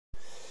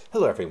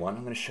Hello everyone,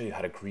 I'm going to show you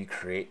how to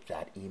recreate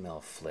that email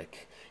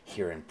flick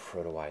here in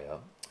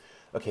Proto.io.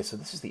 Okay, so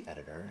this is the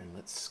editor, and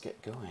let's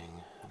get going.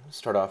 I'm going to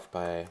start off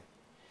by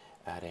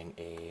adding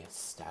a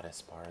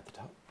status bar at the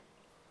top.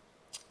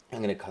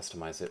 I'm going to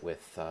customize it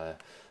with a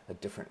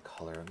different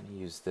color. I'm going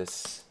to use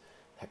this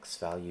hex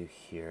value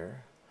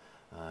here,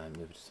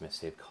 move it to my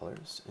saved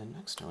colors, and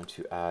next I want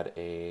to add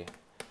a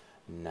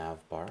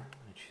nav bar.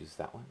 I choose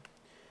that one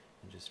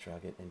and just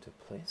drag it into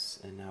place,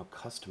 and now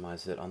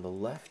customize it. On the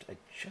left, I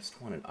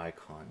just want an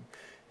icon,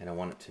 and I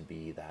want it to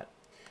be that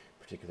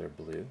particular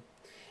blue.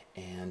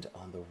 And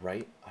on the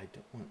right, I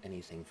don't want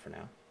anything for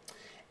now.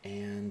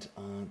 And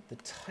on the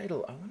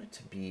title, I want it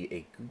to be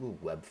a Google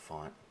Web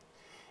font,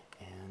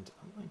 and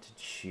I'm going to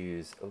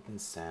choose Open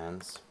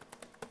Sans.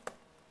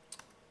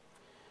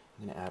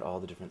 I'm going to add all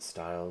the different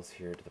styles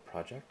here to the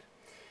project,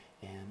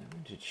 and I'm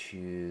going to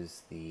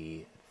choose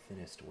the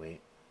thinnest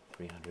weight,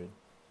 300.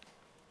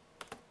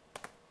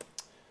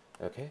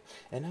 Okay,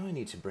 and now I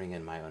need to bring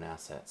in my own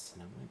assets,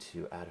 and I'm going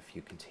to add a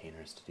few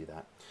containers to do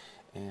that.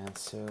 And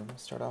so I'm going to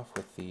start off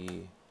with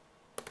the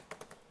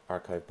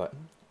archive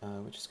button,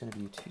 which is going to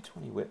be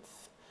 220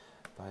 width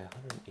by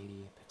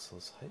 180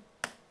 pixels height.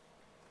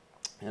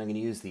 And I'm going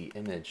to use the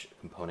image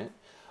component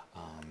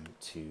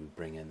to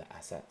bring in the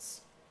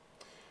assets.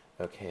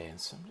 Okay, and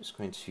so I'm just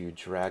going to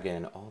drag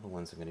in all the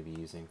ones I'm going to be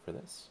using for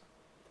this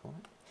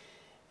component,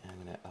 and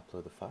I'm going to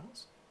upload the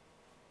files.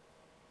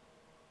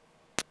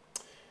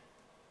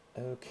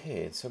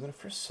 Okay, so I'm going to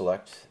first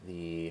select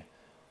the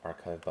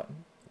archive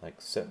button, like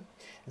so.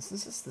 And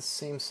since this is the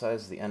same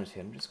size as the annotate,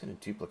 I'm just going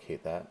to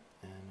duplicate that,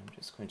 and I'm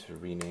just going to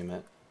rename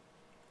it.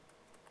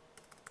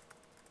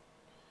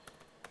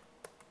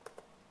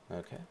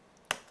 Okay,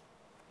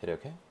 hit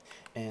OK,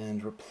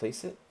 and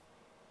replace it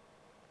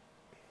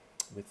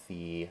with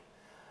the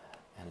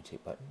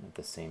annotate button of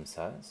the same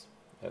size.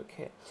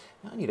 Okay,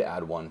 now I need to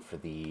add one for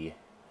the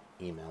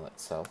email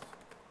itself.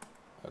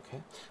 Okay,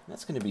 and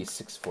that's going to be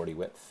 640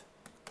 width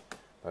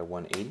by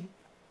 180.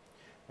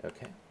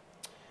 Okay,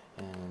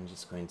 and I'm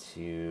just going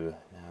to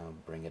now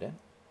bring it in,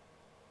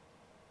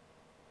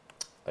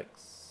 like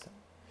so.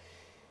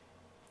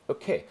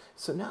 Okay,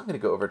 so now I'm going to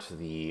go over to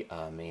the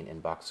main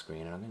inbox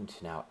screen, and I'm going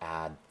to now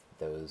add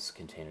those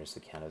containers to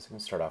Canvas. I'm going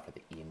to start off with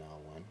the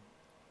email one,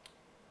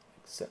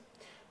 like so.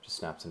 Just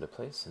snaps into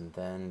place, and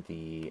then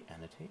the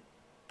annotate.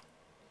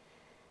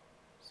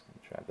 Just going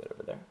to drag that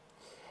over there,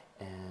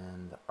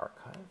 and the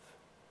archive,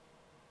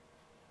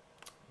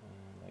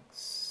 like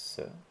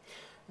so.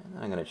 And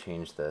then I'm going to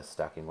change the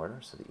stacking order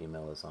so the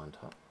email is on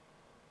top,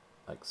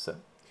 like so.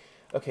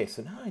 Okay,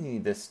 so now I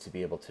need this to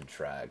be able to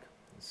drag.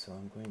 So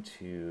I'm going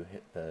to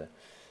hit the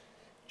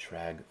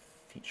drag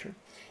feature,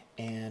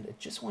 and I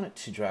just want it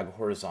to drag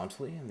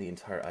horizontally in the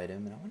entire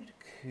item, and I want it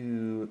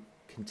to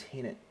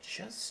contain it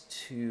just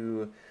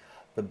to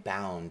the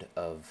bound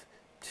of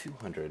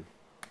 200,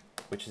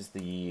 which is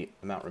the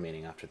amount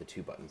remaining after the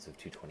two buttons of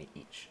 220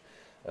 each.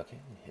 Okay,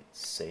 and hit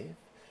save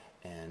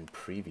and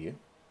preview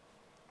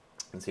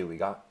and see what we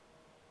got.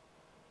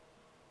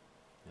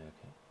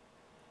 Okay,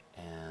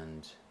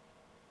 and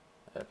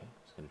okay,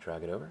 just going to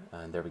drag it over,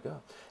 and there we go.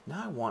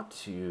 Now I want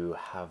to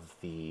have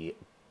the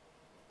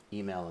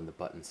email and the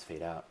buttons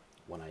fade out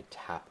when I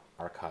tap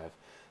archive.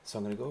 So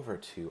I'm going to go over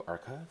to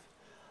archive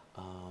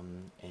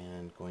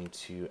and going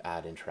to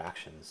add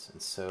interactions.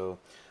 And so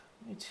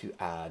I'm going to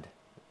add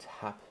a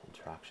tap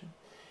interaction,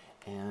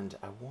 and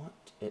I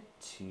want it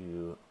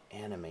to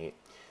animate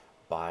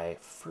by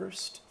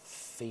first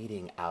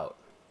fading out.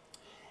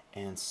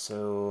 And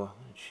so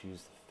I'm going to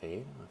choose the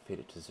fade. I'm going to fade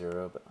it to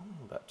 0, but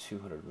about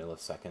 200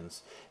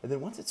 milliseconds. And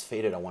then once it's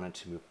faded, I want it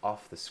to move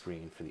off the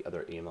screen for the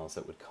other emails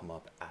that would come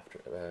up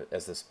after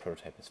as this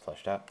prototype is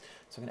fleshed out.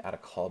 So I'm going to add a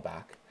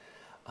callback.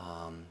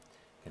 I'm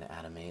going to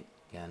animate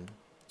again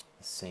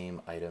the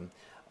same item.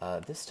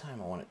 This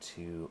time I want it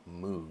to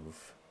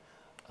move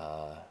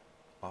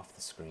off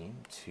the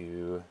screen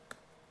to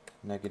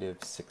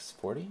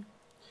 -640,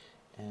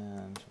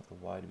 and the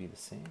Y to be the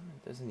same.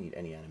 It doesn't need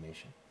any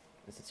animation,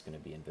 as it's going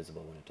to be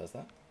invisible when it does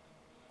that.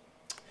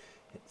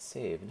 Hit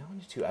save. Now I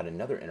need to add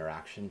another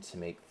interaction to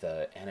make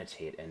the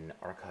annotate and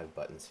archive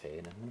buttons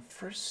fade. I'm going to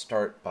first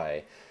start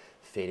by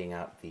fading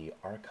out the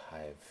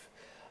archive,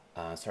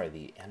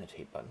 the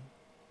annotate button.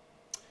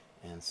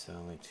 And so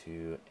I'm going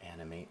to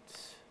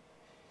animate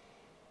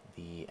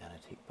the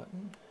annotate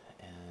button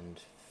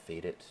and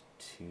fade it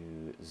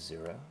to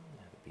 0.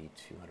 Have it be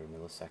 200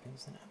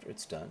 milliseconds. And after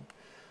it's done,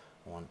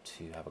 I want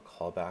to have a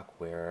callback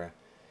where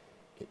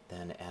it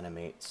then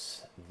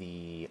animates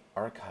the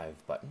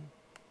archive button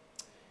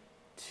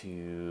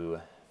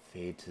to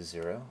fade to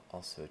 0,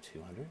 also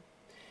 200.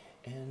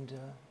 And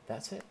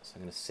that's it. So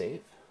I'm going to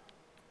save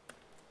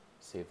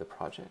the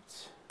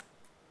project,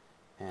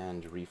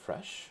 and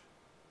refresh.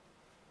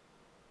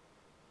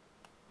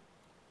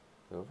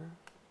 Over,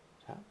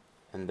 tap,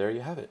 and there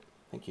you have it.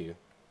 Thank you.